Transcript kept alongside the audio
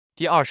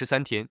第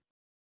23天，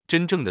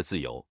真正的自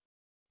由，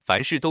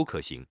凡事都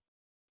可行，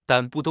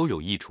但不都有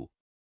益处；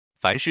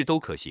凡事都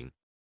可行，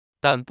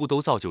但不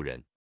都造就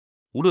人。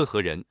无论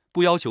何人，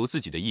不要求自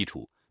己的益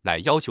处，乃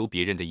要求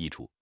别人的益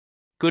处。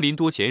哥林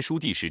多前书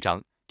第10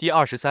章第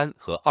23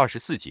和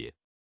24节。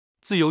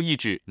自由意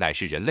志乃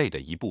是人类的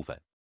一部分，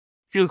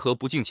任何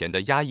不敬虔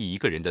的压抑一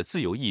个人的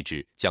自由意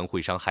志，将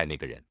会伤害那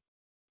个人。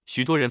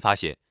许多人发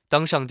现，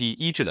当上帝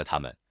医治了他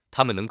们，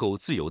他们能够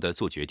自由地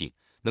做决定，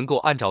能够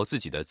按照自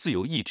己的自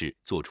由意志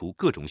做出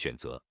各种选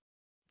择。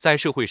在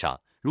社会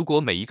上，如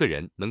果每一个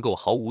人能够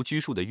毫无拘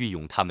束地运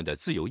用他们的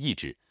自由意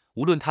志，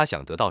无论他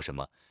想得到什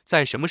么，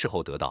在什么时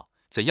候得到，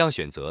怎样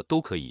选择都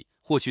可以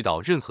获取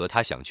到任何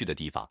他想去的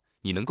地方。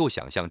你能够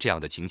想象这样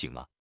的情景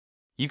吗？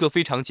一个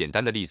非常简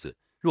单的例子，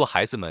若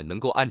孩子们能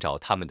够按照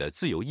他们的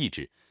自由意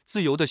志，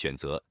自由地选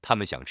择他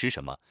们想吃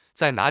什么，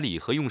在哪里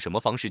和用什么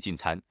方式进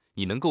餐，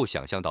你能够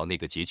想象到那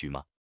个结局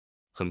吗？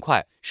很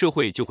快，社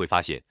会就会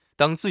发现，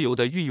当自由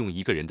地运用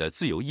一个人的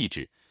自由意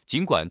志，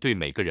尽管对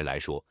每个人来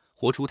说，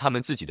活出他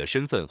们自己的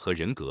身份和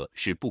人格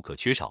是不可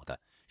缺少的，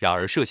然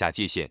而设下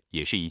界限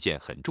也是一件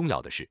很重要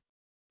的事。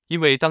因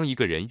为当一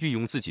个人运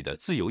用自己的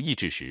自由意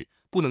志时，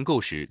不能够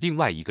使另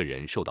外一个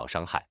人受到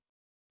伤害。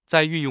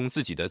在运用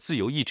自己的自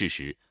由意志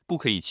时，不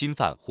可以侵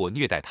犯或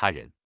虐待他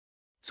人。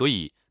所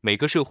以，每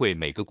个社会、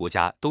每个国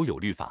家都有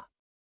律法，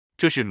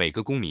这是每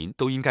个公民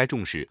都应该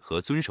重视和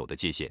遵守的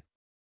界限。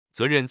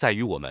责任在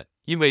于我们，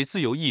因为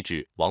自由意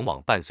志往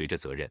往伴随着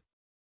责任。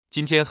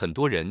今天，很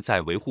多人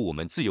在维护我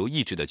们自由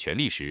意志的权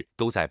利时，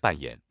都在扮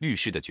演律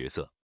师的角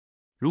色。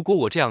如果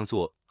我这样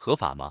做合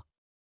法吗？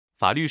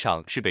法律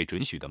上是被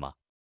准许的吗？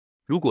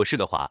如果是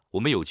的话，我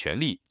们有权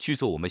利去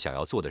做我们想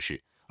要做的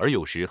事。而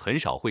有时很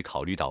少会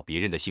考虑到别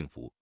人的幸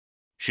福。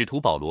使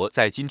徒保罗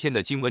在今天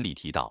的经文里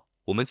提到，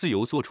我们自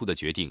由做出的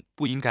决定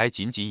不应该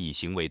仅仅以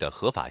行为的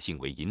合法性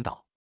为引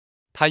导，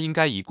它应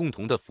该以共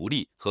同的福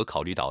利和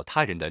考虑到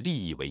他人的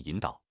利益为引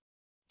导。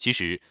其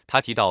实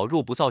他提到，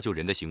若不造就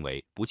人的行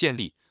为，不建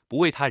立，不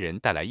为他人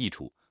带来益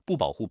处，不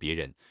保护别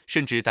人，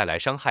甚至带来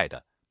伤害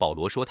的，保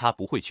罗说他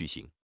不会去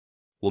行。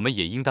我们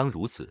也应当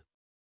如此。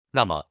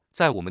那么，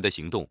在我们的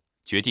行动、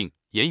决定、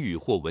言语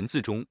或文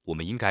字中，我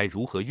们应该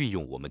如何运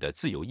用我们的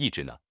自由意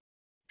志呢？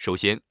首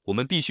先，我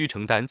们必须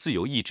承担自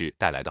由意志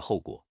带来的后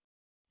果。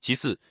其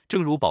次，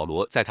正如保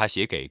罗在他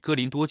写给哥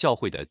林多教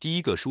会的第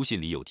一个书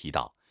信里有提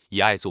到，以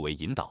爱作为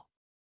引导。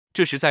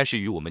这实在是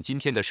与我们今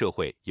天的社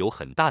会有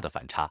很大的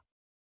反差。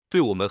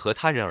对我们和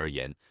他人而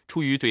言，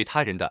出于对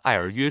他人的爱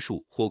而约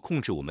束或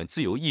控制我们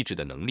自由意志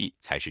的能力，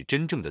才是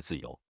真正的自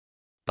由。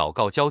祷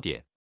告焦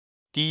点：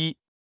第一，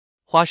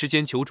花时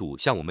间求主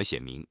向我们显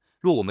明，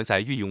若我们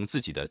在运用自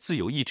己的自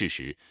由意志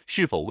时，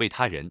是否为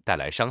他人带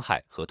来伤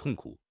害和痛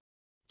苦？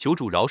求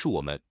主饶恕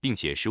我们，并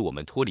且使我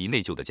们脱离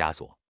内疚的枷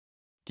锁。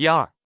第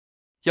二，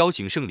邀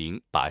请圣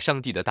灵把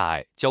上帝的大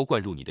爱浇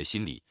灌入你的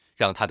心里，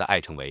让他的爱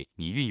成为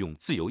你运用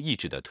自由意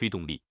志的推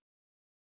动力。